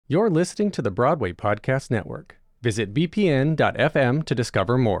You're listening to the Broadway Podcast Network. Visit bpn.fm to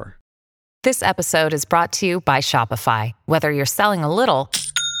discover more. This episode is brought to you by Shopify. Whether you're selling a little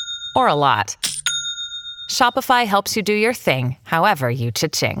or a lot, Shopify helps you do your thing, however you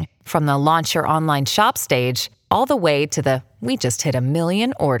cha-ching. From the launch your online shop stage, all the way to the we just hit 1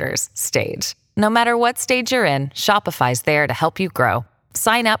 million orders stage. No matter what stage you're in, Shopify's there to help you grow.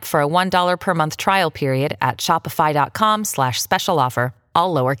 Sign up for a $1 per month trial period at shopify.com/special offer,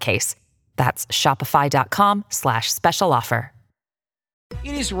 all lowercase. That's shopify.com/special offer.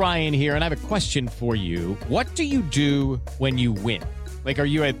 It is Ryan here, and I have a question for you. What do you do when you win? Like, are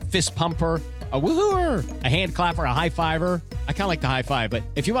you a fist pumper, a woo-hooer, a hand clapper, a high fiver? I kind of like the high five, but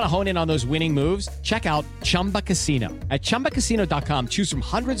if you want to hone in on those winning moves, check out Chumba Casino. At ChumbaCasino.com, choose from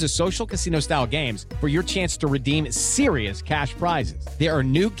hundreds of social casino-style games for your chance to redeem serious cash prizes. There are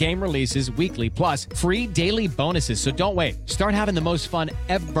new game releases weekly, plus free daily bonuses. So don't wait. Start having the most fun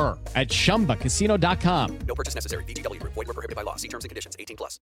ever at ChumbaCasino.com. No purchase necessary. VGW. Void where prohibited by law. See terms and conditions.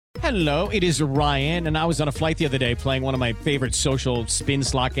 18+. Hello, it is Ryan, and I was on a flight the other day playing one of my favorite social spin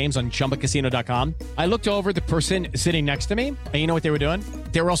slot games on ChumbaCasino.com. I looked over at the person sitting next to me, and you know what they were doing?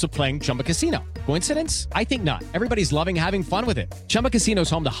 They were also playing Chumba Casino. Coincidence? I think not. Everybody's loving having fun with it. Chumba Casino is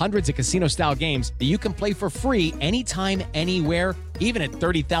home to hundreds of casino-style games that you can play for free anytime, anywhere, even at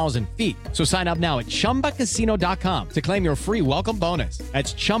 30,000 feet. So sign up now at ChumbaCasino.com to claim your free welcome bonus.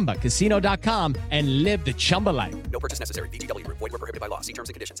 That's ChumbaCasino.com and live the Chumba life. No purchase necessary. VGW. Void where prohibited by law. See terms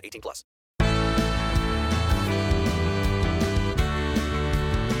and conditions. 18+.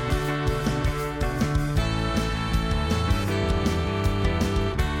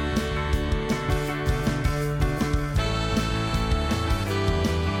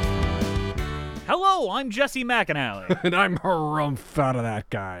 Hello, I'm Jesse McAnally. And I'm harumph out of that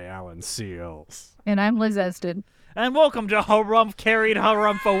guy, Alan Seals. And I'm Liz Eston. And welcome to Harumph Carried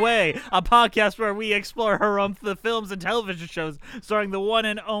Harumph Away, a podcast where we explore Harumph, the films and television shows starring the one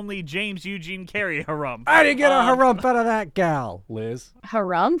and only James Eugene Carey Harumph. I didn't get a harumph out of that gal, Liz.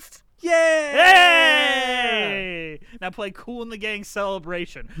 Harumph? Yay! Hey! Now play Kool and the Gang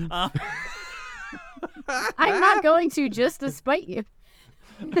Celebration. I'm not going to, just to spite you.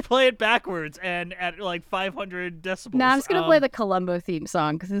 Play it backwards and at like 500 decibels. No, I'm just going to play the Columbo theme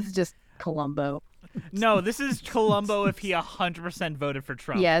song, because this is just Columbo. No, this is Columbo if he 100% voted for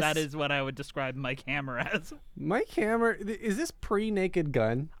Trump. Yes. That is what I would describe Mike Hammer as. Mike Hammer, is this pre-Naked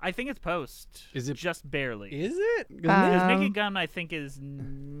Gun? I think it's post. Is it just barely? Is it? Because Naked Gun, I think, is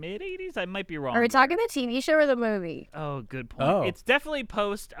mid-'80s. I might be wrong. Are we talking the TV show or the movie? Oh, good point. Oh. It's definitely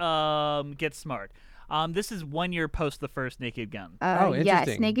post Get Smart. This is 1 year post the first Naked Gun. Interesting.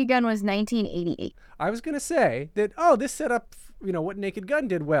 Yes, Naked Gun was 1988. I was going to say that, this set up, what Naked Gun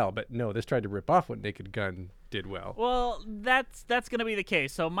did well, but no, this tried to rip off what Naked Gun did well. Well, that's going to be the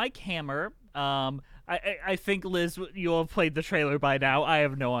case. So Mike Hammer, I think, Liz, you'll have played the trailer by now. I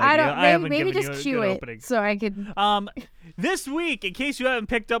have no idea. I haven't maybe given just you a cue good it opening. so I could... This week, in case you haven't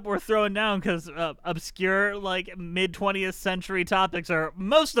picked up, we're throwing down because obscure, mid-20th century topics are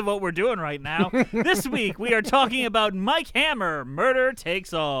most of what we're doing right now. This week, we are talking about Mike Hammer, Murder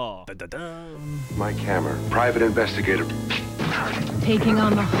Takes All. Mike Hammer, private investigator. Taking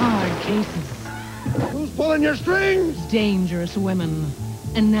on the hard cases. Who's pulling your strings? Dangerous women.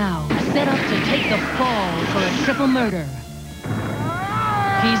 And now, set up to take the fall for a triple murder.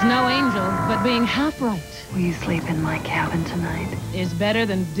 He's no angel, but being half right. Will you sleep in my cabin tonight? Is better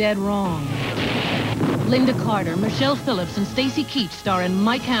than dead wrong. Linda Carter, Michelle Phillips, and Stacy Keach star in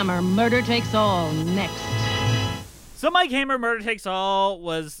Mike Hammer, Murder Takes All, next. So Mike Hammer, Murder Takes All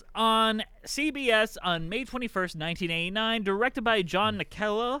was on CBS on May 21st, 1989, directed by John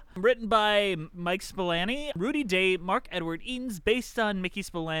Nicola, written by Mike Spillane, Rudy Day, Mark Edward Eaton's, based on Mickey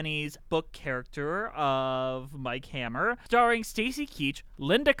Spillane's book character of Mike Hammer, starring Stacy Keach,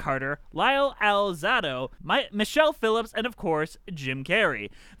 Linda Carter, Lyle Alzado, Michelle Phillips, and of course, Jim Carrey.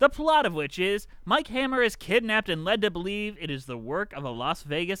 The plot of which is Mike Hammer is kidnapped and led to believe it is the work of a Las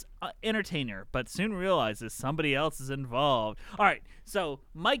Vegas entertainer, but soon realizes somebody else is involved. All right, so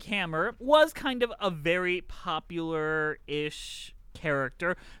Mike Hammer was kind of a very popular-ish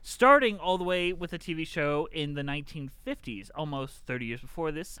character, starting all the way with a TV show in the 1950s, almost 30 years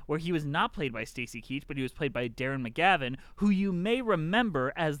before this, where he was not played by Stacy Keach, but he was played by Darren McGavin, who you may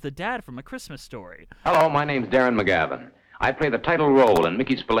remember as the dad from A Christmas Story. Hello, my name's Darren McGavin. I play the title role in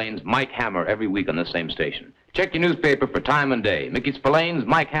Mickey Spillane's Mike Hammer every week on this same station. Check your newspaper for time and day. Mickey Spillane's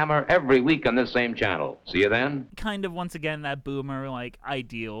Mike Hammer every week on this same channel. See you then. Kind of, once again, that boomer,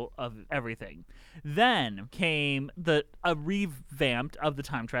 ideal of everything. Then came a revamped of the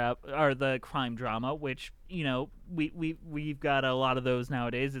time trap, or the crime drama, which we've got a lot of those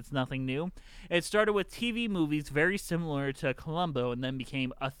nowadays. It's nothing new. It started with TV movies very similar to Columbo and then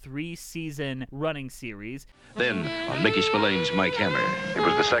became a 3-season running series. Then, on Mickey Spillane's Mike Hammer. It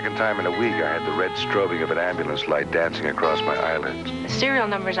was the second time in a week I had the red strobing of an ambulance light dancing across my eyelids. The serial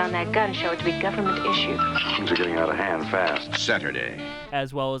numbers on that gun show it to be government issued. Things are getting out of hand fast. Saturday.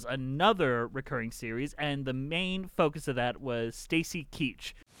 As well as another recurring series, and the main focus of that was Stacy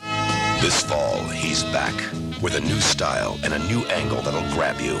Keach. This fall, he's back with a new style and a new angle that'll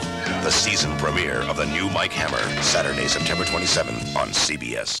grab you. The season premiere of the new Mike Hammer, Saturday, September 27th on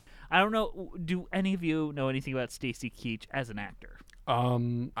CBS. I don't know, do any of you know anything about Stacy Keach as an actor?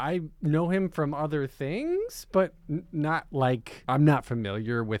 I know him from other things, but not like, I'm not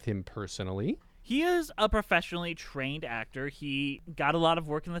familiar with him personally. He is a professionally trained actor. He got a lot of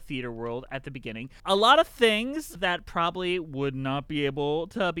work in the theater world at the beginning. A lot of things that probably would not be able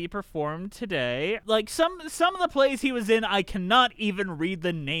to be performed today. Like some of the plays he was in, I cannot even read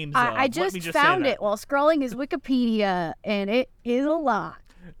the names of. I just found it while scrolling his Wikipedia, and it is a lot.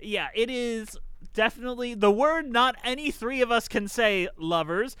 Yeah, it is definitely the word not any three of us can say,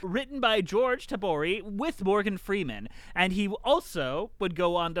 lovers, written by George Tabori with Morgan Freeman. And he also would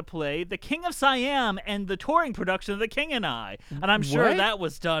go on to play the King of Siam and the touring production of The King and I. And I'm sure that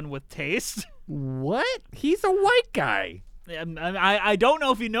was done with taste. What? He's a white guy. I don't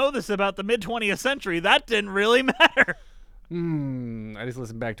know if you know this about the mid-20th century. That didn't really matter. I just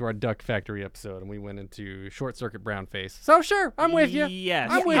listened back to our Duck Factory episode, and we went into Short Circuit Brownface. So sure, I'm with you. Yes.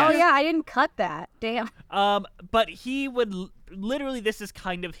 I'm with you. you. Yeah, I didn't cut that. Damn. But he would literally, this is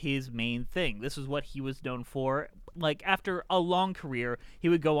kind of his main thing. This is what he was known for. Like, after a long career, he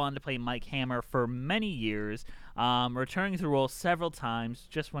would go on to play Mike Hammer for many years, returning to the role several times,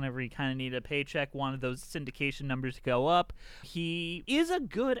 just whenever he kind of needed a paycheck, wanted those syndication numbers to go up. He is a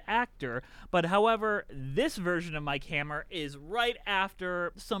good actor, but however, this version of Mike Hammer is right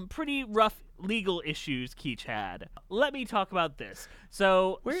after some pretty rough legal issues Keach had. Let me talk about this.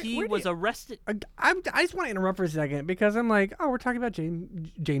 So he was arrested. I just want to interrupt for a second because I'm like, oh, we're talking about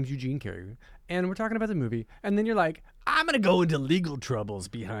James Eugene Carey, and we're talking about the movie, and then you're like, I'm gonna go into legal troubles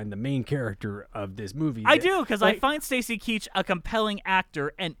behind the main character of this movie. I do, because I find Stacy Keach a compelling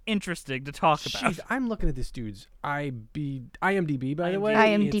actor and interesting to talk about. Jeez, I'm looking at this dude's IMDb, by the way.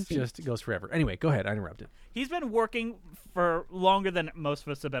 IMDb. It goes forever. Anyway, go ahead. I interrupted. He's been working for longer than most of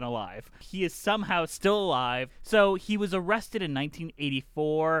us have been alive. He is somehow still alive. So he was arrested in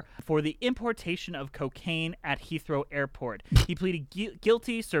 1984 for the importation of cocaine at Heathrow Airport. He pleaded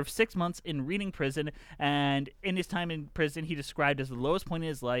guilty, served 6 months in Reading prison, and in his time in prison, he described as the lowest point in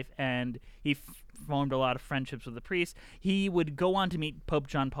his life, and he formed a lot of friendships with the priests. He would go on to meet Pope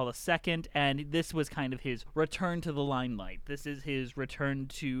John Paul II, and this was kind of his return to the limelight. This is his return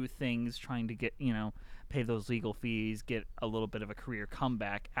to things, trying to get, pay those legal fees, get a little bit of a career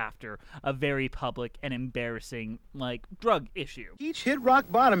comeback after a very public and embarrassing, drug issue. Keach hit rock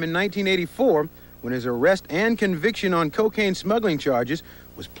bottom in 1984 when his arrest and conviction on cocaine smuggling charges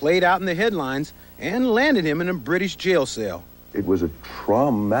was played out in the headlines and landed him in a British jail cell. It was a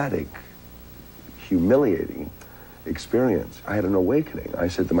traumatic, humiliating experience. I had an awakening. I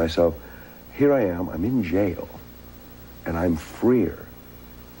said to myself, here I am, I'm in jail, and I'm freer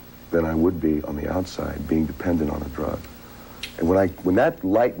than I would be on the outside being dependent on a drug. And when that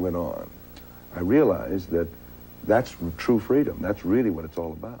light went on, I realized that that's true freedom. That's really what it's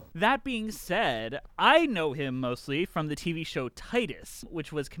all about. That being said, I know him mostly from the TV show Titus,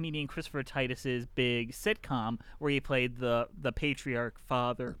 which was comedian Christopher Titus's big sitcom where he played the patriarch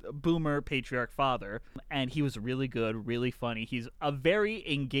father, boomer patriarch father, and he was really good, really funny. He's a very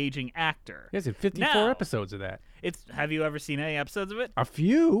engaging actor. He has 54 episodes of that. Have you ever seen any episodes of it? A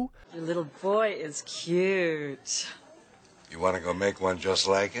few. Your little boy is cute. You want to go make one just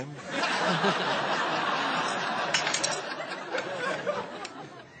like him?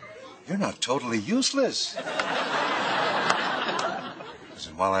 You're not totally useless.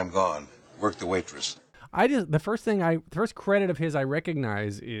 Listen, while I'm gone, work the waitress. The first credit of his I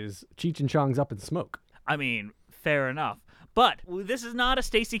recognize is Cheech and Chong's Up in Smoke. I mean, fair enough. But this is not a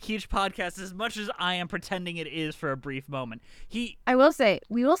Stacy Keach podcast as much as I am pretending it is for a brief moment. I will say,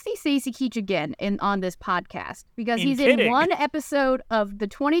 we will see Stacy Keach again on this podcast because he's Kidding. in one episode of the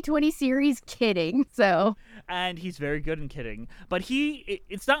 2020 series Kidding. So, and he's very good in Kidding. But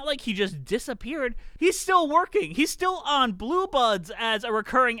it's not like he just disappeared. He's still working. He's still on Blue Buds as a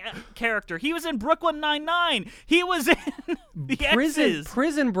recurring character. He was in Brooklyn Nine-Nine. He was in The Exes.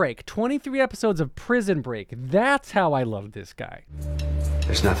 Prison Break. 23 episodes of Prison Break. That's how I love this guy.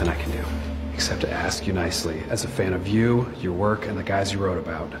 There's nothing I can do except to ask you nicely, as a fan of you, your work, and the guys you wrote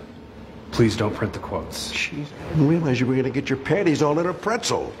about, Please don't print the quotes. Jeez, I didn't realize you were going to get your panties all in a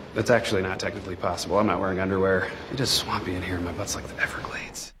pretzel. That's actually not technically possible. I'm not wearing underwear. It is swampy in here. My butt's like the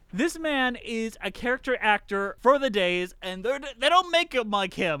Everglades. This man is a character actor for the days, and they don't make him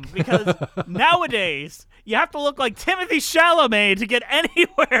like him, because nowadays you have to look like Timothée Chalamet to get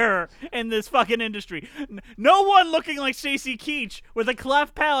anywhere in this fucking industry. No one looking like Stacy Keach with a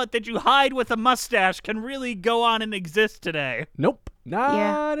cleft palate that you hide with a mustache can really go on and exist today. Nope.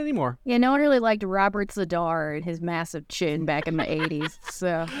 Not anymore. Yeah, no one really liked Robert Zadar and his massive chin back in the 80s,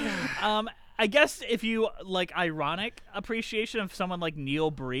 so... I guess if you like ironic appreciation of someone like Neil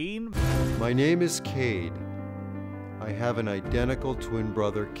Breen. My name is Cade. I have an identical twin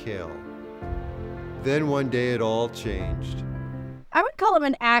brother, Kel. Then one day it all changed. I would call him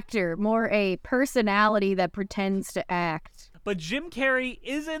an actor, more a personality that pretends to act. But Jim Carrey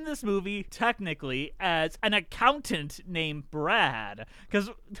is in this movie, technically, as an accountant named Brad,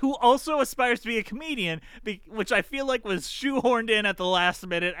 who also aspires to be a comedian, which I feel like was shoehorned in at the last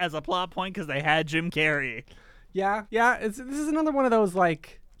minute as a plot point because they had Jim Carrey. Yeah. This is another one of those,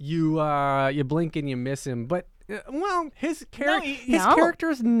 like, you blink and you miss him, but... Well, his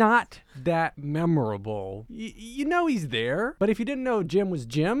character's not that memorable. You know he's there, but if you didn't know Jim was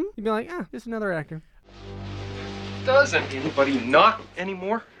Jim, you'd be like, just another actor. Doesn't anybody knock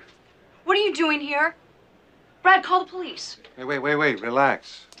anymore? What are you doing here? Brad, call the police. Hey, wait,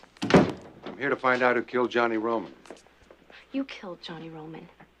 relax. I'm here to find out who killed Johnny Roman. You killed Johnny Roman.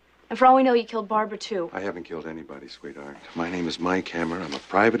 And for all we know, you killed Barbara, too. I haven't killed anybody, sweetheart. My name is Mike Hammer. I'm a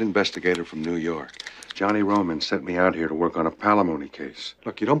private investigator from New York. Johnny Roman sent me out here to work on a palimony case.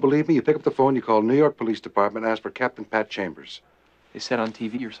 Look, you don't believe me? You pick up the phone, you call New York Police Department, ask for Captain Pat Chambers. They said on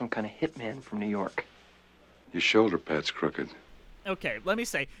TV you're some kind of hitman from New York. Your shoulder pad's crooked. Okay, let me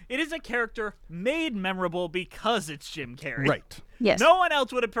say, it is a character made memorable because it's Jim Carrey. Right. Yes. No one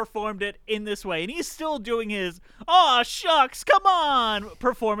else would have performed it in this way, and he's still doing his, aw, shucks, come on,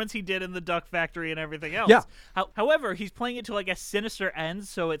 performance he did in The Duck Factory and everything else. Yeah. However, he's playing it to, like, a sinister end,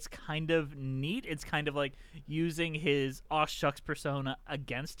 so it's kind of neat. It's kind of like using his aw, shucks persona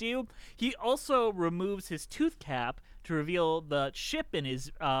against you. He also removes his tooth cap to reveal the chip in his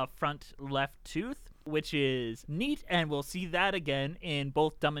front left tooth, which is neat, and we'll see that again in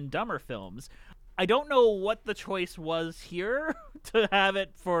both Dumb and Dumber films. I don't know what the choice was here to have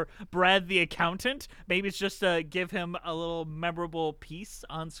it for Brad the accountant. Maybe it's just to give him a little memorable piece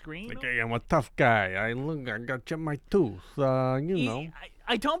on screen. Like, hey, I'm a tough guy. I got chipped my tooth. Know.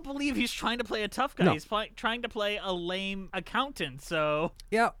 I don't believe he's trying to play a tough guy. No. He's trying to play a lame accountant. So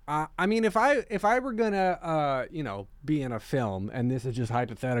yeah, I mean, if I were gonna be in a film, and this is just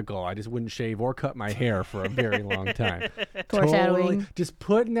hypothetical, I just wouldn't shave or cut my hair for a very long time. Foreshadowing. Totally, just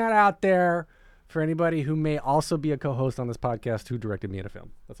putting that out there for anybody who may also be a co-host on this podcast who directed me in a film.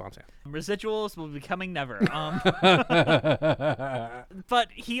 That's all I'm saying. Residuals will be coming never.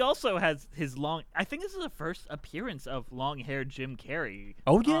 But he also has his long... I think this is the first appearance of long-haired Jim Carrey.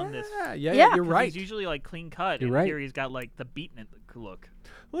 Oh, yeah. On this. Yeah, you're right. He's usually, like, clean cut. You're and right. Here he's got, like, the beatnik look.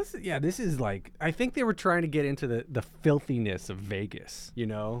 Well, this is like... I think they were trying to get into the filthiness of Vegas, you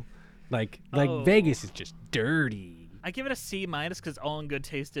know? Like Vegas is just dirty. I give it a C- because All in Good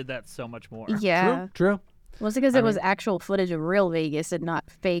Taste did that so much more. Yeah. True. Was it because it was actual footage of real Vegas and not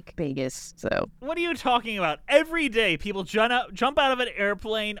fake Vegas? So. What are you talking about? Every day, people jump out of an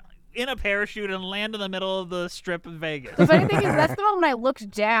airplane in a parachute and land in the middle of the strip of Vegas. The funny thing is, that's the moment I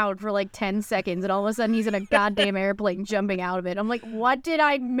looked down for like 10 seconds, and all of a sudden he's in a goddamn airplane jumping out of it. I'm like, what did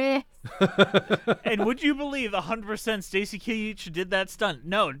I miss? And would you believe 100% Stacy Keach did that stunt?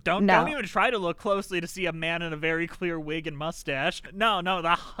 No, don't even try to look closely to see a man in a very clear wig and mustache. No,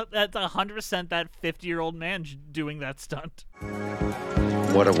 that's 100% that 50-year-old man doing that stunt.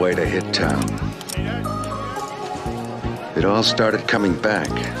 What a way to hit town. It all started coming back.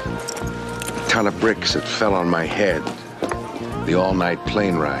 A ton of bricks that fell on my head. The all-night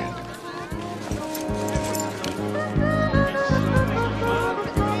plane ride.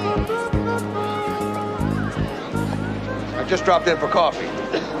 I just dropped in for coffee.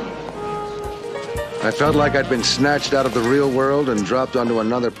 I felt like I'd been snatched out of the real world and dropped onto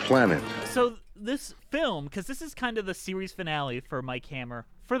another planet. So this film, because this is kind of the series finale for Mike Hammer,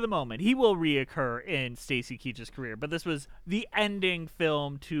 for the moment. He will reoccur in Stacy Keach's career, but this was the ending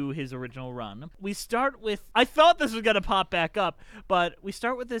film to his original run. We start with, I thought this was going to pop back up, but we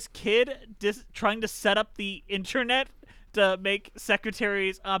start with this kid trying to set up the internet to make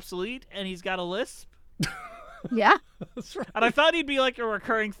secretaries obsolete, and he's got a lisp. Yeah. That's right. And I thought he'd be like a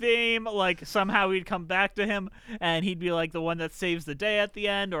recurring theme, like somehow we'd come back to him and he'd be like the one that saves the day at the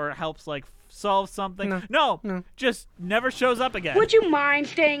end or helps like solve something. No, just never shows up again. Would you mind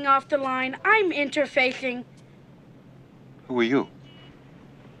staying off the line? I'm interfacing. Who are you?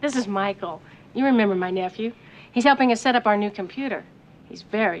 This is Michael. You remember my nephew? He's helping us set up our new computer. He's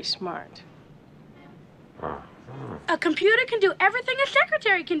very smart. A computer can do everything a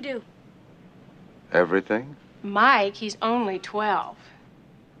secretary can do. Everything? Mike, he's only 12.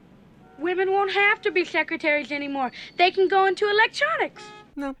 Women won't have to be secretaries anymore. They can go into electronics.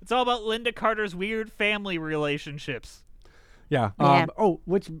 No. It's all about Linda Carter's weird family relationships. Yeah.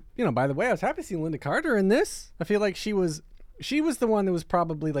 Which, by the way, I was happy to see Linda Carter in this. I feel like she was the one that was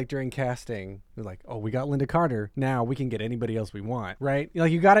probably like during casting, like, oh, we got Linda Carter. Now we can get anybody else we want, right?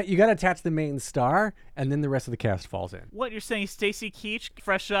 Like you got to attach the main star, and then the rest of the cast falls in. What, you're saying Stacy Keach,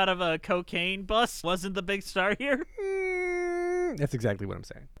 fresh out of a cocaine bus, wasn't the big star here? That's exactly what I'm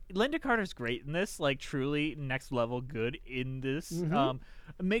saying. Linda Carter's great in this, like truly next level good in this. Mm-hmm.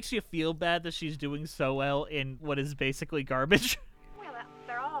 It makes you feel bad that she's doing so well in what is basically garbage. Well,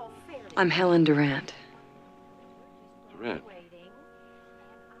 they're all fairly... I'm Helen Durant. Durant?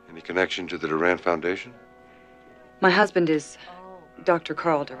 Any connection to the Durant Foundation? My husband is Dr.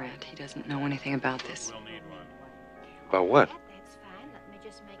 Carl Durant. He doesn't know anything about this. About what? That's fine. Let me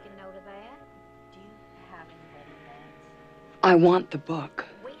just make a note of that. Do you have any letter? I want the book.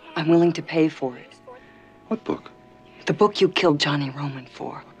 I'm willing to pay for it. What book? The book you killed Johnny Roman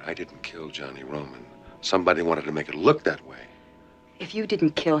for. I didn't kill Johnny Roman. Somebody wanted to make it look that way. If you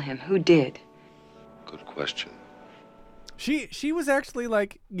didn't kill him, who did? Good question. She was actually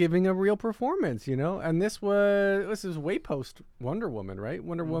like giving a real performance, and this was way post Wonder Woman, right?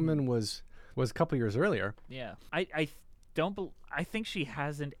 Wonder Woman was a couple years earlier. Yeah. I think she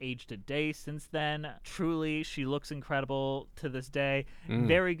hasn't aged a day since then. Truly, she looks incredible to this day.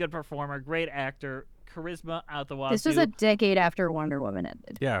 Very good performer, great actor, charisma out the wazoo. This was a decade after Wonder Woman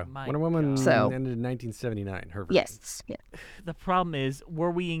ended. Yeah, Wonder Woman ended in 1979. Her version. Yes. Yeah. The problem is,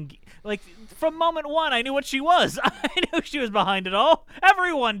 were we from moment one? I knew what she was. I knew she was behind it all.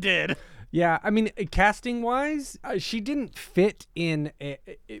 Everyone did. Yeah, I mean, casting-wise, she didn't fit in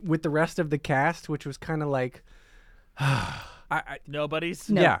with the rest of the cast, which was kind of like. Nobody's.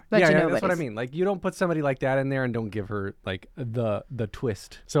 No, yeah, nobody's. That's what I mean. Like, you don't put somebody like that in there and don't give her like the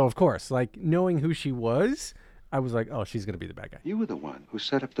twist. So of course, like knowing who she was, I was like, oh, she's gonna be the bad guy. You were the one who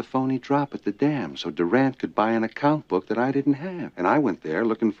set up the phony drop at the dam so Durant could buy an account book that I didn't have, and I went there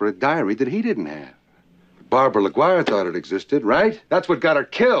looking for a diary that he didn't have. But Barbara LaGuire thought it existed, right? That's what got her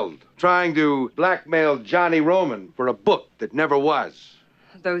killed, trying to blackmail Johnny Roman for a book that never was.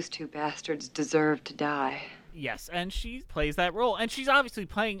 Those two bastards deserve to die. Yes, and she plays that role. And she's obviously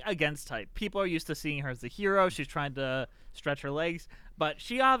playing against type. People are used to seeing her as the hero. She's trying to stretch her legs. But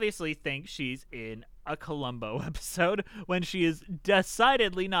she obviously thinks she's in a Columbo episode when she is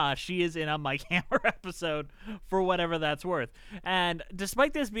decidedly not. She is in a Mike Hammer episode for whatever that's worth. And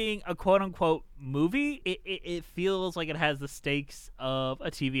despite this being a quote-unquote movie, it feels like it has the stakes of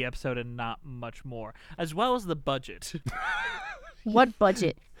a TV episode and not much more, as well as the budget. What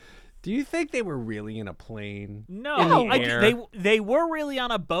budget? Do you think they were really in a plane? No, they were really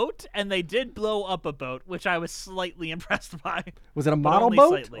on a boat, and they did blow up a boat, which I was slightly impressed by. Was it a model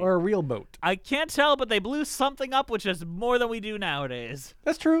boat or a real boat? I can't tell, but they blew something up, which is more than we do nowadays.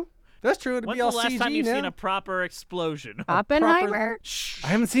 That's true. That's true. It'd When's be all the last CG time you've now? seen a proper explosion? Oppenheimer. I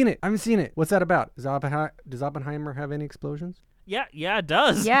haven't seen it. What's that about? Does Oppenheimer have any explosions? Yeah, it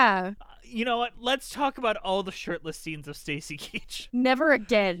does. Yeah. You know what? Let's talk about all the shirtless scenes of Stacy Keach. Never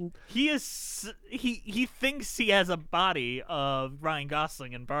again. He thinks he has a body of Ryan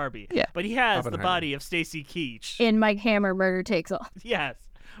Gosling and Barbie. Yeah. But he has the body of Stacy Keach. In Mike Hammer, Murder Takes All. Yes,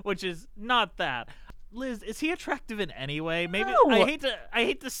 which is not that. Liz, is he attractive in any way? Maybe No. I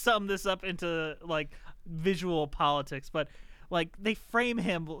hate to sum this up into like visual politics, but like they frame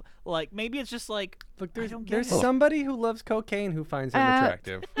him like maybe it's just like look. There's somebody who loves cocaine who finds him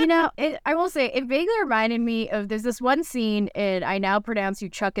attractive. I will say it vaguely reminded me of there's this one scene in I Now Pronounce You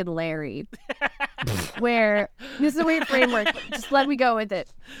Chuck and Larry, where this is a weird framework. Just let me go with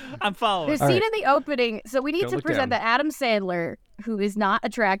it. I'm following. There's a scene in the opening, so we need to present down. that Adam Sandler, who is not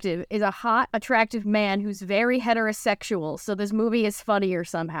attractive, is a hot, attractive man who's very heterosexual. So this movie is funnier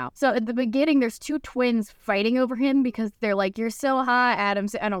somehow. So at the beginning, there's two twins fighting over him because they're like, "You're so hot, Adam."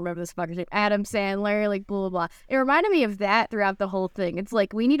 I don't remember this fucker's name. Adam Sandler, like blah blah blah. It reminded me of that throughout the whole thing. It's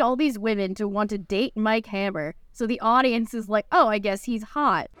like we need all these women to want to date Mike Hammer, so the audience is like, "Oh, I guess he's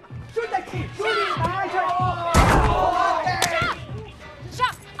hot."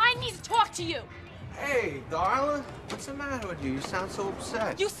 Chuck, I need to talk to you. Hey, darling. What's the matter with you? You sound so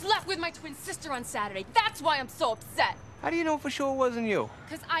upset. You slept with my twin sister on Saturday. That's why I'm so upset. How do you know for sure it wasn't you?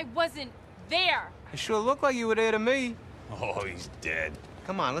 Because I wasn't there. It sure looked like you were there to me. Oh, he's dead.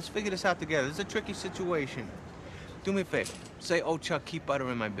 Come on, let's figure this out together. This is a tricky situation. Do me a favor. Say, oh, Chuck, keep butter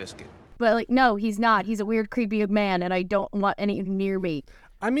in my biscuit. But, like, no, he's not. He's a weird, creepy man, and I don't want any near me.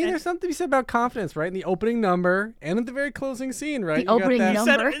 I mean, there's something to be said about confidence, right? In the opening number and in the very closing scene, right? The opening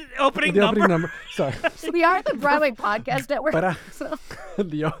number? Opening number. Sorry. We are the Broadway Podcast Network. But so.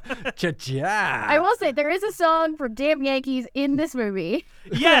 Cha-cha. I will say, there is a song for Damn Yankees in this movie.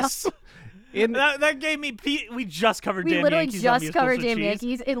 Yes. That gave me... We just covered Damn Yankees. We literally just covered Damn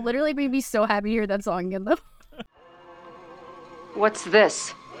Yankees. It literally made me so happy to hear that song again, though. What's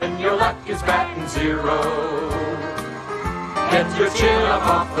this? When your luck is batting zero, get your chin up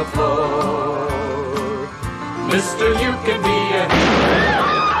off the floor. Mister, you can be a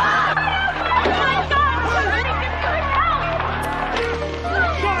hero.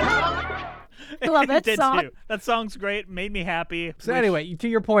 I love that song. Too. That song's great. Made me happy. So anyway, to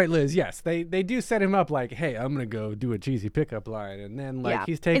your point, Liz, yes, they do set him up like, hey, I'm going to go do a cheesy pickup line. And then, like,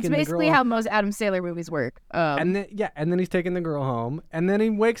 he's taking the girl. It's basically how most Adam Sandler movies work. And then he's taking the girl home. And then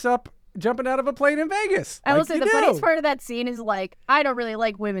he wakes up jumping out of a plane in Vegas. I will say the funniest part of that scene is, like, I don't really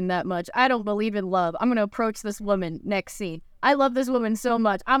like women that much. I don't believe in love. I'm going to approach this woman next scene. I love this woman so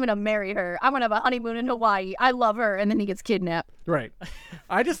much. I'm going to marry her. I'm going to have a honeymoon in Hawaii. I love her. And then he gets kidnapped. Right.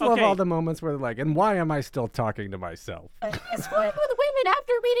 I just love all the moments where they're like, and why am I still talking to myself? With women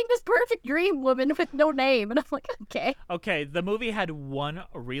after meeting this perfect dream woman with no name. And I'm like, okay. Okay, the movie had one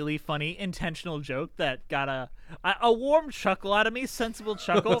really funny intentional joke that got a warm chuckle out of me. Sensible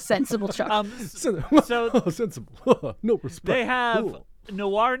chuckle. Sensible chuckle. Sensible. No respect. They have... Cool.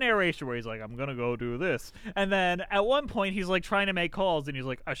 Noir narration where he's like, I'm gonna go do this, and then at one point he's like trying to make calls and he's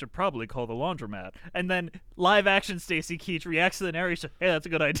like, I should probably call the laundromat, and then live action Stacy Keach reacts to the narration, hey, that's a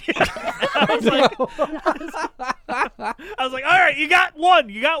good idea. I was like, all right, you got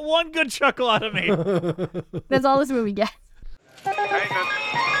one good chuckle out of me. That's all this movie gets. Yeah,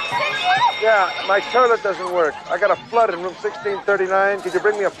 my toilet doesn't work. I got a flood in room 1639. Could you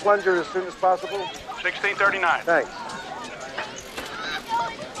bring me a plunger as soon as possible? 1639. Thanks.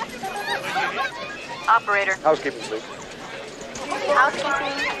 Operator. Housekeeping, please.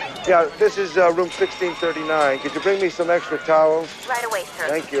 Housekeeping. Yeah, this is room 1639. Could you bring me some extra towels? Right away, sir.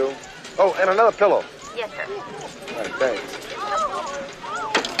 Thank you. Oh, and another pillow. Yes, sir. All right, thanks.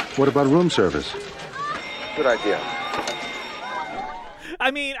 What about room service? Good idea.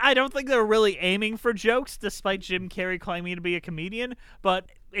 I mean, I don't think they're really aiming for jokes, despite Jim Carrey claiming to be a comedian, but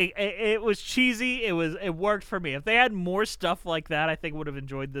it was cheesy. It worked for me. If they had more stuff like that, I think I would have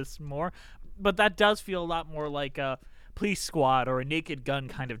enjoyed this more. But that does feel a lot more like a Police Squad or a Naked Gun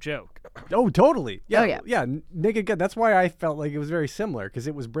kind of joke. Oh, totally. Yeah, oh, yeah. Yeah, Naked Gun. That's why I felt like it was very similar, because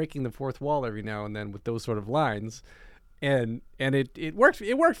it was breaking the fourth wall every now and then with those sort of lines, and it worked.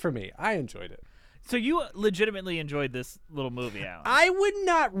 It worked for me. I enjoyed it. So you legitimately enjoyed this little movie, Alan? I would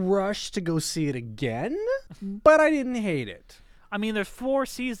not rush to go see it again, but I didn't hate it. I mean, there's 4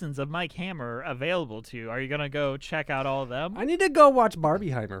 seasons of Mike Hammer available to you. Are you going to go check out all of them? I need to go watch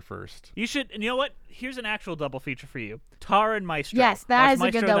Barbieheimer first. You should. And you know what? Here's an actual double feature for you. Tar and Maestro. Yes, that watch is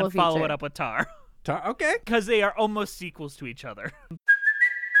Maestro, a good double then follow feature. it up with Tar. Tar, okay. Because they are almost sequels to each other.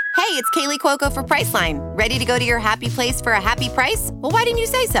 Hey, it's Kaylee Cuoco for Priceline. Ready to go to your happy place for a happy price? Well, why didn't you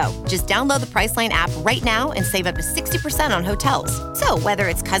say so? Just download the Priceline app right now and save up to 60% on hotels. So whether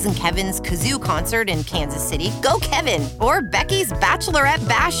it's Cousin Kevin's Kazoo Concert in Kansas City, go Kevin, or Becky's Bachelorette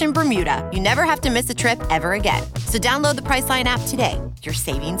Bash in Bermuda, you never have to miss a trip ever again. So download the Priceline app today. Your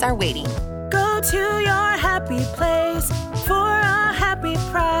savings are waiting. Go to your happy place for a happy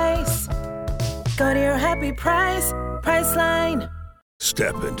price. Go to your happy price, Priceline.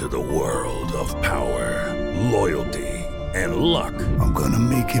 Step into the world of power, loyalty, and luck. I'm gonna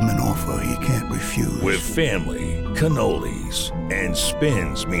make him an offer he can't refuse. With family, cannolis, and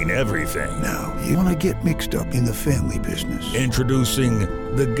spins mean everything. Now, you wanna get mixed up in the family business. Introducing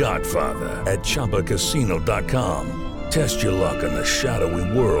The Godfather at ChumbaCasino.com. Test your luck in the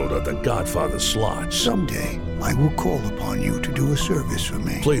shadowy world of The Godfather slot. Someday, I will call upon you to do a service for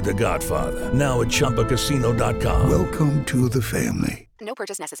me. Play The Godfather, now at ChumbaCasino.com. Welcome to the family. No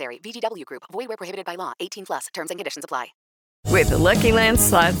purchase necessary. VGW Group. Void where prohibited by law. 18+. Terms and conditions apply. With the Lucky Land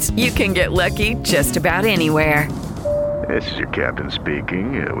Slots, you can get lucky just about anywhere. This is your captain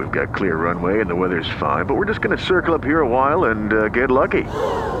speaking. We've got clear runway and the weather's fine, but we're just going to circle up here a while and get lucky.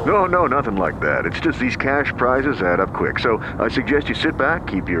 No, nothing like that. It's just these cash prizes add up quick. So I suggest you sit back,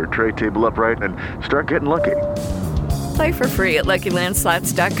 keep your tray table upright, and start getting lucky. Play for free at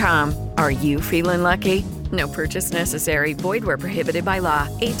LuckyLandSlots.com. Are you feeling lucky? No purchase necessary. Void where prohibited by law.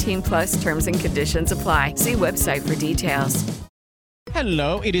 18+ terms and conditions apply. See website for details.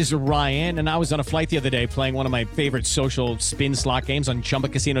 Hello, it is Ryan, and I was on a flight the other day playing one of my favorite social spin slot games on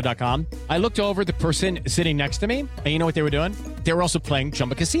ChumbaCasino.com. I looked over at the person sitting next to me, and you know what they were doing? They were also playing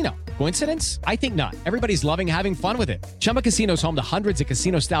Chumba Casino. Coincidence? I think not. Everybody's loving having fun with it. Chumba Casino is home to hundreds of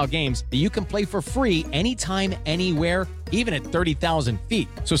casino-style games that you can play for free anytime, anywhere, even at 30,000 feet.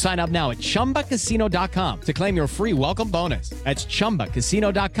 So sign up now at ChumbaCasino.com to claim your free welcome bonus. That's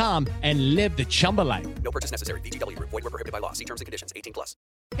ChumbaCasino.com and live the Chumba life. No purchase necessary. VGW. Void where prohibited by law. See terms and conditions. 18+.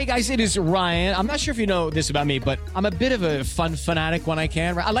 Hey guys, it is Ryan. I'm not sure if you know this about me, but I'm a bit of a fun fanatic when I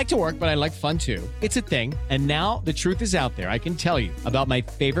can. I like to work, but I like fun too. It's a thing. And now the truth is out there. I can tell you about my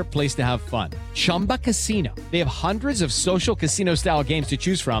favorite place to have fun. Chumba Casino. They have hundreds of social casino style games to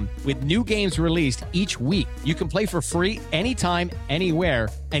choose from with new games released each week. You can play for free anytime, anywhere.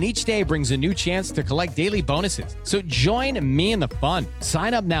 And each day brings a new chance to collect daily bonuses. So join me in the fun.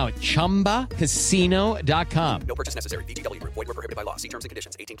 Sign up now at ChumbaCasino.com. No purchase necessary. VGW. Void where prohibited by law. See terms and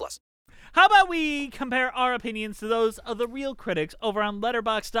conditions. 18+. How about we compare our opinions to those of the real critics over on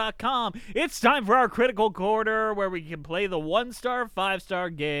Letterboxd.com? It's time for our critical corner where we can play the 1-star,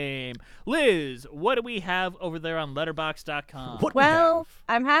 5-star game. Liz, what do we have over there on Letterboxd.com? Well,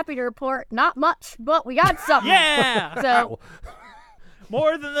 I'm happy to report not much, but we got something. Yeah! So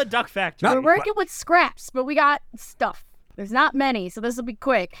more than the Duck Factory. we're working with scraps, but we got stuff. There's not many, so this will be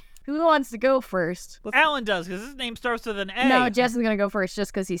quick. Who wants to go first? Alan does, because his name starts with an A. No, Jess is going to go first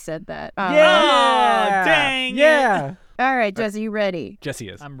just because he said that. Yeah! Dang Yeah! All right, Jess, are you ready? Jesse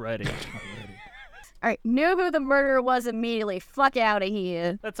is. I'm ready. All right, knew who the murderer was immediately. Fuck out of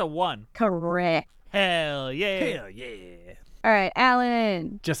here. That's a 1. Correct. Hell yeah. Hell yeah. All right,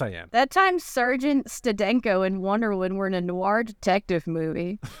 Alan. Yes, I am. That time Sergeant Stadenko and Wonder Woman were in a noir detective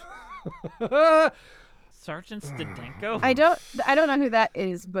movie. Sergeant Stadenko? I don't know who that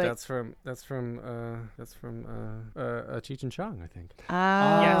is, but that's from Cheech and Chong, I think.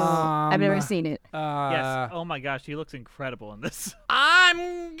 Yes. I've never seen it. Yes. Oh my gosh, he looks incredible in this.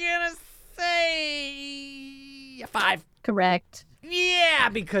 I'm gonna say 5. Correct. Yeah,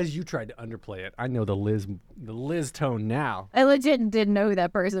 because you tried to underplay it. I know the Liz tone now. I legit didn't know who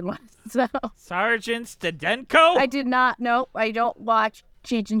that person was. So Sergeant Stadenko? I did not know. I don't watch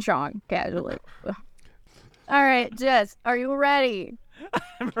Cheech and Chong casually. All right, Jess, are you ready?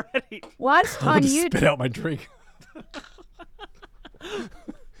 I'm ready. Watched on YouTube. Spit out my drink.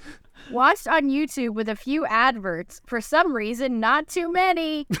 Watched on YouTube with a few adverts. For some reason, not too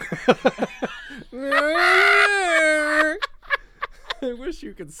many. I wish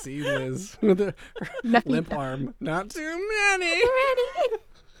you could see Liz with her limp arm. Not too many.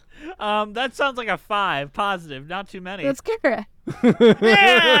 That sounds like a 5. Positive. Not too many. That's correct.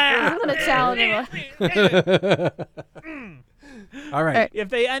 Yeah! What a challenging one. All right. If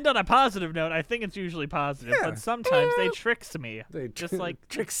they end on a positive note, I think it's usually positive. Yeah. But sometimes they tricks me. They just like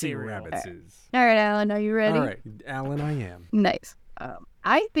tricksy cereal. rabbits. All right, Alan, are you ready? All right, Alan, I am. Nice.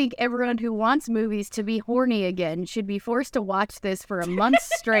 I think everyone who wants movies to be horny again should be forced to watch this for a month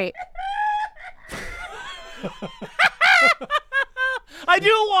straight. I do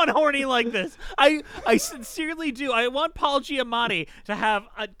want horny like this. I sincerely do. I want Paul Giamatti to have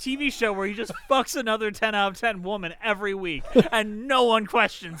a TV show where he just fucks another 10 out of 10 woman every week, and no one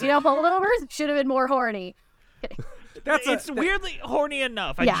questions it. You know, Holdovers should have been more horny. It's weirdly horny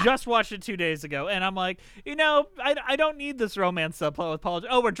enough. I just watched it 2 days ago, and I'm like, I don't need this romance subplot with Paul.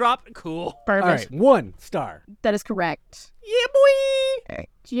 Oh, we're dropping. Cool. Perfect. All right, 1 star. That is correct. Yeah, boy. All right.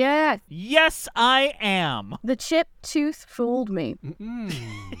 Yeah. Yes, I am. The chipped tooth fooled me.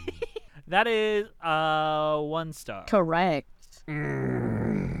 That is 1 star. Correct. All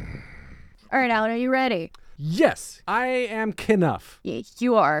right, Alan, are you ready? Yes, I am Knuff. Yeah,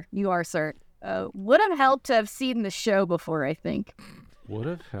 you are. You are, sir. Would have helped to have seen the show before, I think. Would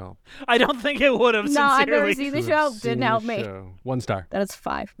have helped. I don't think it would have, No, I've sincerely. never seen the show. Didn't help me. 1 star. That is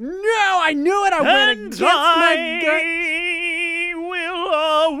 5. No, I knew it. I went against my gut. Will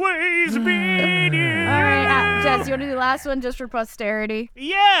always be near. All right, Jess, you want to do the last one just for posterity?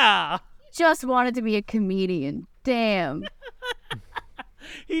 Yeah. Just wanted to be a comedian. Damn.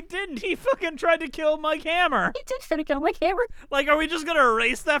 He didn't. He fucking tried to kill Mike Hammer. He did try to kill Mike Hammer. Like, are we just gonna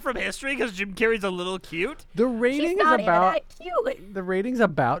erase that from history because Jim Carrey's a little cute? The rating He's is not even about that cute. the rating's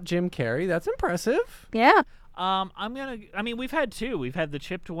about Jim Carrey. That's impressive. Yeah. We've had 2. We've had the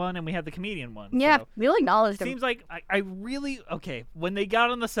chipped one and we had the comedian one. Yeah, so. we'll acknowledge them. Seems like I really, when they got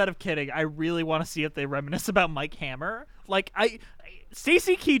on the set of Kidding, I really want to see if they reminisce about Mike Hammer. Like,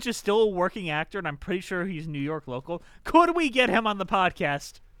 Stacy Keach is still a working actor, and I'm pretty sure he's New York local. Could we get him on the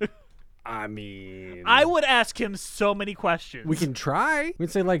podcast? I mean, I would ask him so many questions. we can try. We'd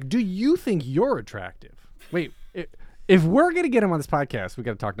say, like, do you think you're attractive? Wait, if we're going to get him on this podcast, we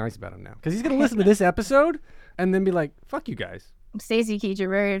got to talk nice about him now. Because he's going to listen to this episode and then be like, fuck you guys. Stacy Keach are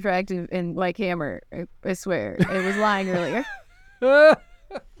very attractive, and Mike Hammer, I swear. I was lying earlier.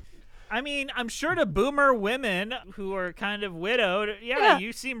 I mean, I'm sure to boomer women who are kind of widowed, yeah.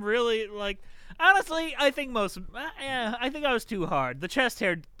 You seem really like... Honestly, I think I think I was too hard. The chest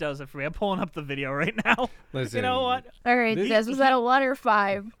hair does it for me. I'm pulling up the video right now. Listen, you know what? All right, Des, was that a 1 or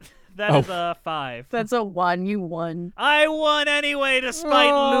 5? That is a 5. That's a 1. You won. I won anyway,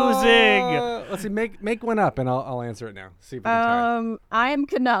 despite losing. Let's see. Make one up, and I'll answer it now. See if we can I am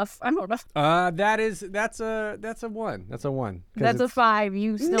Knuff. I don't know. That's a 1. That's a 1. That's a 5.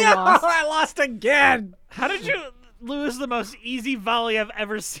 You still No, lost. I lost again. How did you lose the most easy volley I've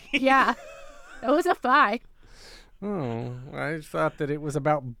ever seen? Yeah. It was a 5. Oh, I thought that it was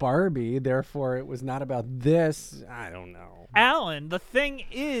about Barbie, therefore it was not about this. I don't know. Alan, the thing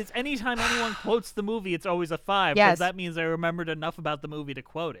is, anytime anyone quotes the movie, it's always a 5. Yes. Because that means I remembered enough about the movie to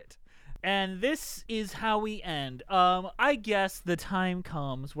quote it. And this is how we end. I guess the time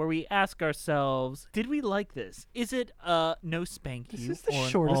comes where we ask ourselves, did we like this? Is it no spank you? This is the or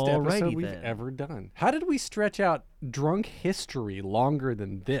shortest episode alrighty we've then? ever done. How did we stretch out drunk history longer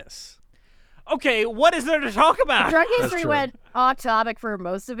than this? Okay, what is there to talk about? Drunk history went off topic for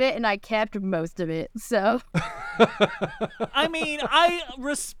most of it, and I kept most of it. So, I mean, I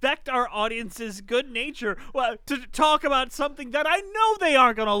respect our audience's good nature to talk about something that I know they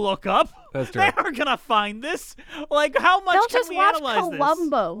aren't going to look up. That's true. They aren't going to find this. Like, how much they'll can just we watch analyze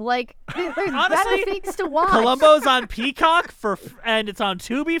Columbo. Like, there's Honestly, better things to watch. Columbo's on Peacock and it's on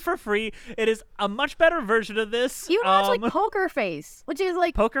Tubi for free. It is a much better version of this. You watch like Poker Face, which is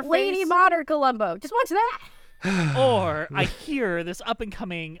like Poker Lady Face? Modern Columbo. Just watch that. Or I hear this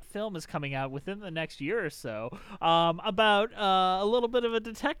up-and-coming film is coming out within the next year or so about a little bit of a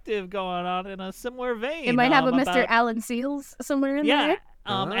detective going on in a similar vein. It might have a Mr. Alan Seals somewhere in there.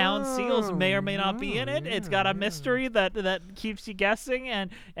 Alan Seals may or may not be in it. It's got a mystery that keeps you guessing,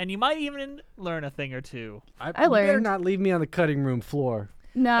 and you might even learn a thing or two. You better not leave me on the cutting room floor.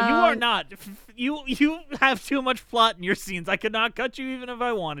 No, you are not. You have too much plot in your scenes. I could not cut you even if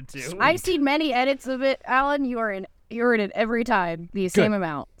I wanted to. I've seen many edits of it, Alan. You're in it every time, the same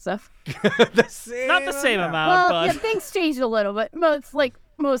amount. So Not the same amount, well, but yeah, things changed a little, but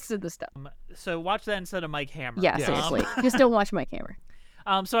most of the stuff. So watch that instead of Mike Hammer. Yeah, seriously, just don't watch Mike Hammer.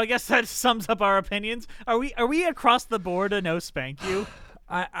 So I guess that sums up our opinions. Are we across the board a no spank you?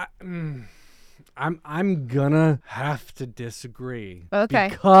 I'm gonna have to disagree. Okay.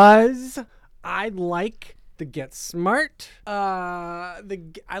 Because I like the Get Smart. I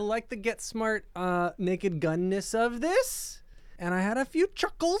like the Get Smart Naked Gunness of this, and I had a few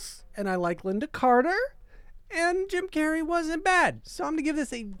chuckles. And I like Linda Carter, and Jim Carrey wasn't bad. So I'm gonna give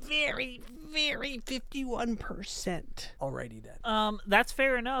this a very, very 51%. Alrighty then. That's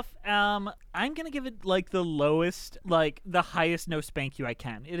fair enough. I'm gonna give it like the lowest, like the highest no spank you I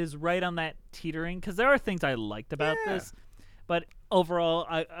can. It is right on that teetering because there are things I liked about this, but overall,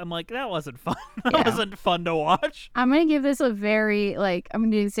 I'm like that wasn't fun. That wasn't fun to watch. I'm gonna give this a very I'm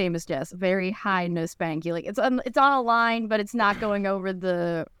gonna do the same as Jess. Very high no spank you. Like it's on a line, but it's not going over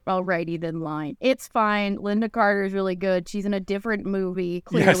the alrighty then line. It's fine. Linda Carter is really good. She's in a different movie,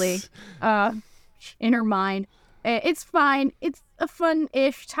 clearly. Yes. In her mind. It's fine. It's a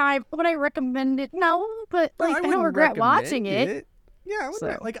fun-ish time. Would I recommend it? No, but I don't regret watching it. Yeah,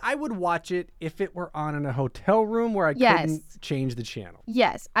 I would watch it if it were on in a hotel room where I couldn't change the channel.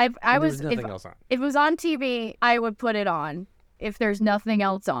 Yes, There was nothing else on. If it was on TV, I would put it on. If there's nothing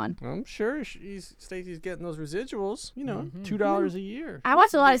else on, I'm sure Stacey's getting those residuals. You know, $2 a year. I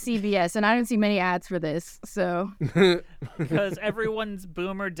watch a lot of CBS, and I don't see many ads for this. So because everyone's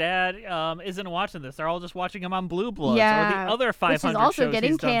boomer dad isn't watching this; they're all just watching him on Blue Bloods yeah, or the other 500 which is also shows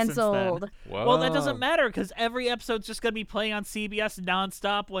getting he's done since then. canceled. Well, that doesn't matter because every episode's just gonna be playing on CBS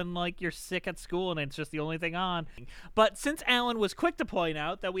nonstop when you're sick at school and it's just the only thing on. But since Alan was quick to point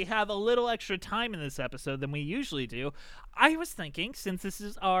out that we have a little extra time in this episode than we usually do, I was thinking, since this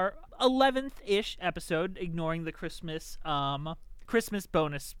is our 11th-ish episode, ignoring the Christmas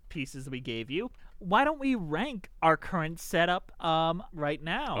bonus pieces we gave you, why don't we rank our current setup right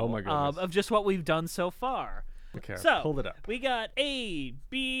now? Oh my goodness. Of just what we've done so far. Okay, so pulled it up. We got A,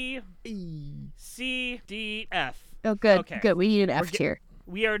 B, C, D, F. Oh, good, Okay. good. We need an F tier.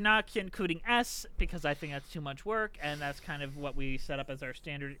 We are not including S because I think that's too much work, and that's kind of what we set up as our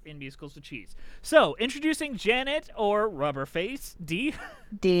standard in musicals to cheese. So, introducing Janet or Rubberface, D.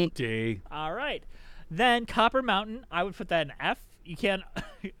 D. D. All right. Then Copper Mountain, I would put that in F. You can't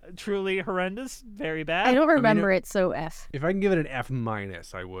truly horrendous, very bad. I don't remember it, so F. If I can give it an F-,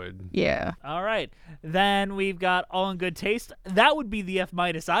 I would. Yeah. All right. Then we've got All in Good Taste. That would be the F-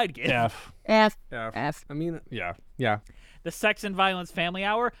 I'd give. F. F. F. F. I mean, yeah. The Sex and Violence Family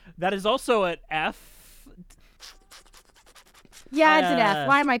Hour. That is also an F. Yeah, it's an F.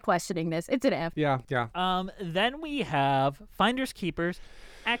 Why am I questioning this? It's an F. Yeah. Then we have Finders Keepers.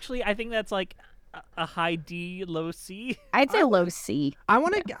 Actually, I think that's like a high D, low C. I'd say low C. I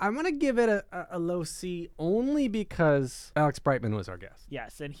want to give it a low C only because Alex Brightman was our guest.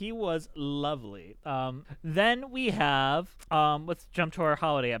 Yes, and he was lovely. Then we have, let's jump to our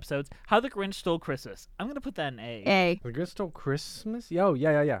holiday episodes. How the Grinch Stole Christmas. I'm going to put that in A. A. The Grinch Stole Christmas? Oh,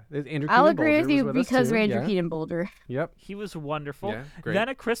 yeah. Andrew I'll Keenan agree Bolger with you was with us, because too. of Andrew Keenan Bolger. Yep. He was wonderful. Yeah, great. Then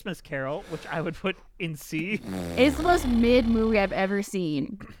A Christmas Carol, which I would put in C. It's the most mid movie I've ever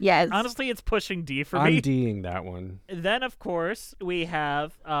seen. Yes. Honestly, it's pushing D for I'm me. D'ing that one. Then, of course, we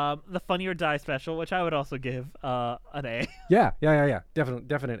have the Funny or Die special, which I would also give an A. Yeah.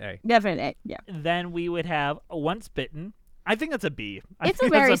 Definite A. Definite A, yeah. Then we would have Once Bitten. I think that's a B. It's a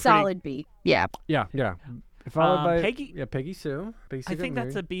very solid B. Yeah. Yeah. Followed by Peggy. Yeah, Peggy Sue. I think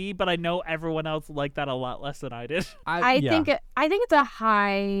that's a B, but I know everyone else liked that a lot less than I did. I think it's a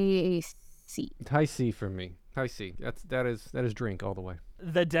high C. High C for me. High C. That is drink all the way.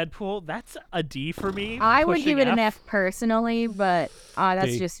 The Deadpool, that's a D for me. I would give it an F personally, but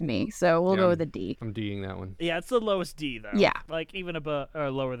that's D. just me. So we'll go with a D. I'm D'ing that one. Yeah, it's the lowest D though. Yeah. Like even above or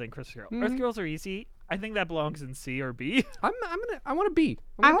lower than Christmas Carol. Mm-hmm. Earth Girls Are Easy. I think that belongs in C or B. I want a B.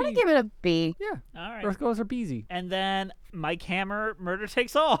 I want to give it a B. Yeah. All right. Earth Girls Are Beezy. And then Mike Hammer, Murder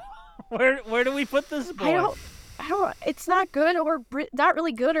Takes All. Where do we put this boy? I don't. It's not good or not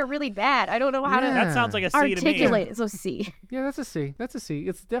really good or really bad. I don't know how to. That sounds like a C articulate to me. So C. Yeah, that's a C. That's a C.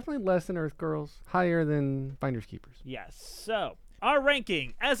 It's definitely less than Earth Girls, higher than Finders Keepers. Yes. So our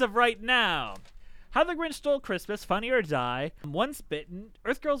ranking as of right now: How the Grinch Stole Christmas, Funny or Die, Once Bitten,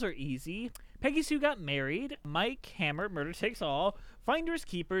 Earth Girls Are Easy, Peggy Sue Got Married, Mike Hammer, Murder Takes All, Finders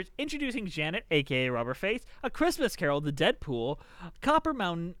Keepers, Introducing Janet, a.k.a. Rubberface, A Christmas Carol, The Deadpool, Copper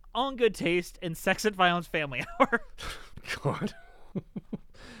Mountain, All in Good Taste, and Sex and Violence Family Hour. God.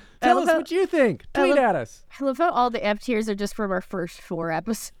 Tell us what you think. Tweet at us. I love how all the F tiers are just from our first 4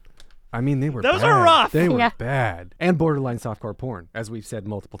 episodes. I mean, they were Those bad. are rough. They were Yeah. bad. And borderline softcore porn, as we've said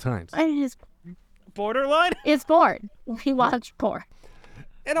multiple times. It is. Borderline? It's porn. We watch porn.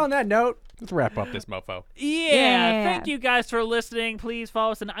 And on that note, let's wrap up this mofo. Yeah. Thank you guys for listening. Please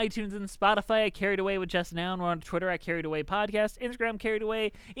follow us on iTunes and Spotify at Carried Away with Jess Noun. We're on Twitter at Carried Away Podcast, Instagram Carried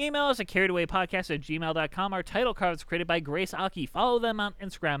Away. Email us at carriedawaypodcast@gmail.com. Our title card was created by Grace Aki. Follow them on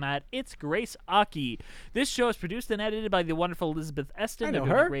Instagram at It's Grace Aki. This show is produced and edited by the wonderful Elizabeth Eston. I know They're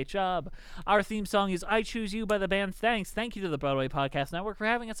doing her. a great job. Our theme song is I Choose You by the band Thanks. Thank you to the Broadway Podcast Network for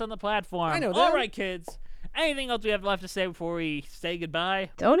having us on the platform. I know that. All right, kids. Anything else we have left to say before we say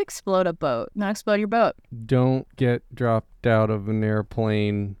goodbye? Don't explode a boat. Not explode your boat. Don't get dropped out of an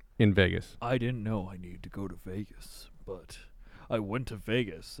airplane in Vegas. I didn't know I needed to go to Vegas, but I went to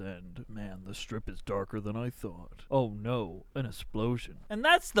Vegas, and man, the strip is darker than I thought. Oh no, an explosion. And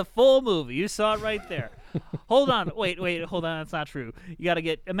that's the full movie. You saw it right there. Hold on. Wait, hold on. That's not true. You got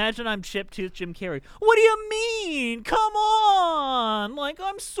to imagine I'm Chip Tooth Jim Carrey. What do you mean? Come on. Like,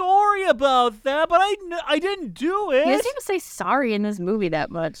 I'm sorry about that, but I didn't do it. He doesn't even say sorry in this movie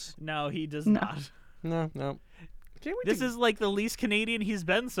that much. No, he does not. No. This is like the least Canadian he's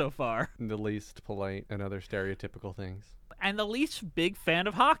been so far. The least polite and other stereotypical things. And the least big fan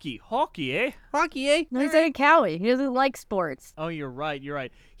of hockey. Hockey, eh? Hockey, eh? No, he's a Cowie. He doesn't like sports. Oh, you're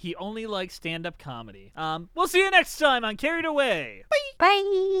right. He only likes stand-up comedy. We'll see you next time on Carried Away.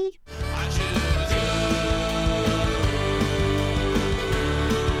 Bye.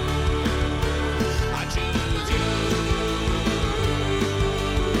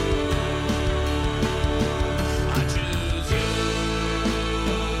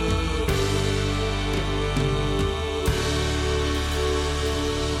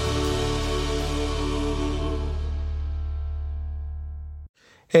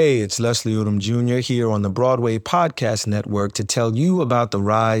 Hey, it's Leslie Odom Jr. here on the Broadway Podcast Network to tell you about the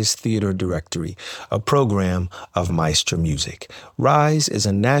Rise Theater Directory, a program of Maestro Music. Rise is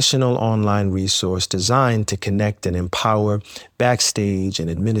a national online resource designed to connect and empower backstage and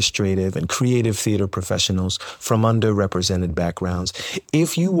administrative and creative theater professionals from underrepresented backgrounds.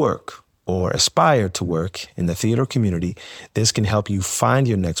 If you work or aspire to work in the theater community, this can help you find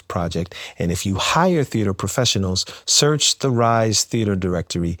your next project. And if you hire theater professionals, search the Rise Theater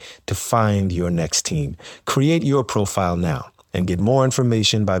Directory to find your next team. Create your profile now And get more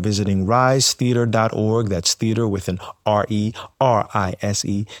information by visiting risetheater.org. That's theater with an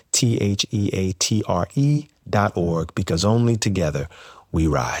RERISETHEATRE.org, because only together we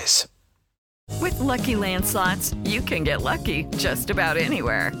rise. With Lucky Land Slots, you can get lucky just about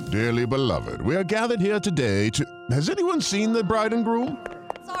anywhere. Dearly beloved, we are gathered here today to... Has anyone seen the bride and groom?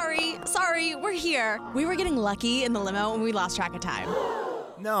 Sorry, we're here. We were getting lucky in the limo and we lost track of time.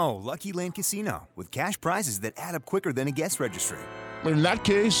 No, Lucky Land Casino, with cash prizes that add up quicker than a guest registry. In that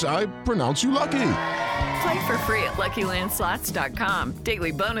case, I pronounce you lucky. Play for free at LuckyLandSlots.com.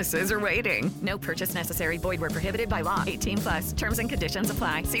 Daily bonuses are waiting. No purchase necessary. Void where prohibited by law. 18+. Terms and conditions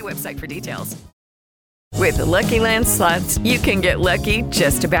apply. See website for details. With the Lucky Land Slots, you can get lucky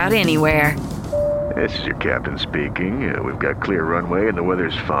just about anywhere. This is your captain speaking. We've got clear runway and the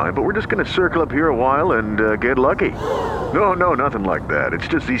weather's fine, but we're just going to circle up here a while and get lucky. No, nothing like that. It's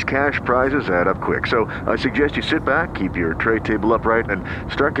just these cash prizes add up quick. So I suggest you sit back, keep your tray table upright, and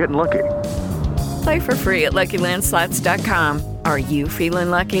start getting lucky. Play for free at LuckyLandSlots.com. Are you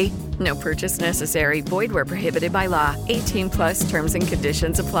feeling lucky? No purchase necessary. Void where prohibited by law. 18+ terms and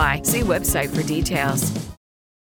conditions apply. See website for details.